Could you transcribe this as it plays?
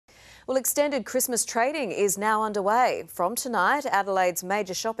Well, extended Christmas trading is now underway. From tonight, Adelaide's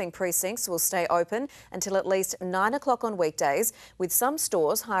major shopping precincts will stay open until at least 9 o'clock on weekdays, with some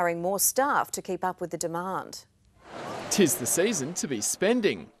stores hiring more staff to keep up with the demand. 'Tis the season to be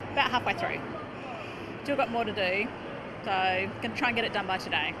spending. About halfway through. Still got more to do, so going to try and get it done by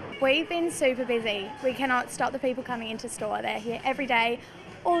today. We've been super busy. We cannot stop the people coming into store. They're here every day,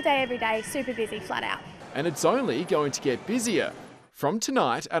 all day, every day, super busy, flat out. And it's only going to get busier. From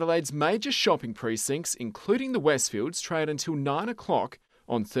tonight, Adelaide's major shopping precincts, including the Westfields, trade until 9 o'clock.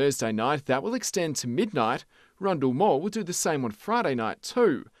 On Thursday night, that will extend to midnight. Rundle Mall will do the same on Friday night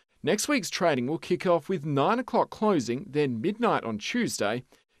too. Next week's trading will kick off with 9 o'clock closing, then midnight on Tuesday.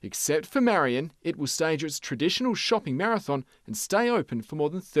 Except for Marion, it will stage its traditional shopping marathon and stay open for more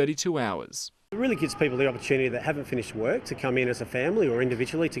than 32 hours. It really gives people the opportunity that haven't finished work to come in as a family or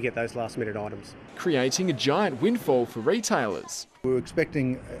individually to get those last minute items. Creating a giant windfall for retailers. We were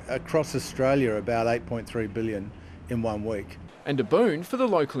expecting across Australia about 8.3 billion in 1 week. And a boon for the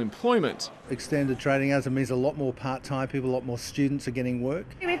local employment. Extended trading hours means a lot more part-time people, a lot more students are getting work.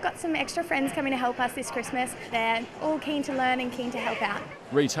 We've got some extra friends coming to help us this Christmas. They're all keen to learn and keen to help out.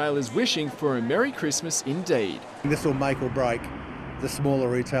 Retailers wishing for a Merry Christmas indeed. This will make or break the smaller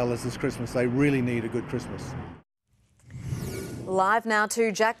retailers this Christmas. They really need a good Christmas. Live now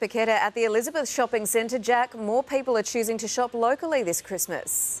to Jack Paquetta at the Elizabeth Shopping Centre. Jack, more people are choosing to shop locally this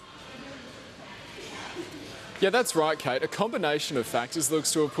Christmas. Yeah, that's right, Kate. A combination of factors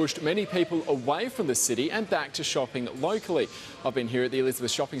looks to have pushed many people away from the city and back to shopping locally. I've been here at the Elizabeth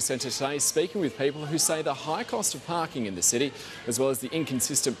Shopping Centre today speaking with people who say the high cost of parking in the city, as well as the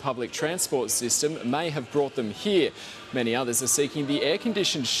inconsistent public transport system, may have brought them here. Many others are seeking the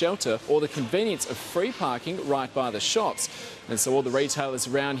air-conditioned shelter or the convenience of free parking right by the shops. And so all the retailers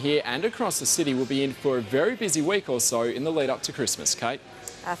around here and across the city will be in for a very busy week or so in the lead up to Christmas, Kate.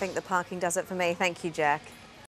 I think the parking does it for me. Thank you, Jack.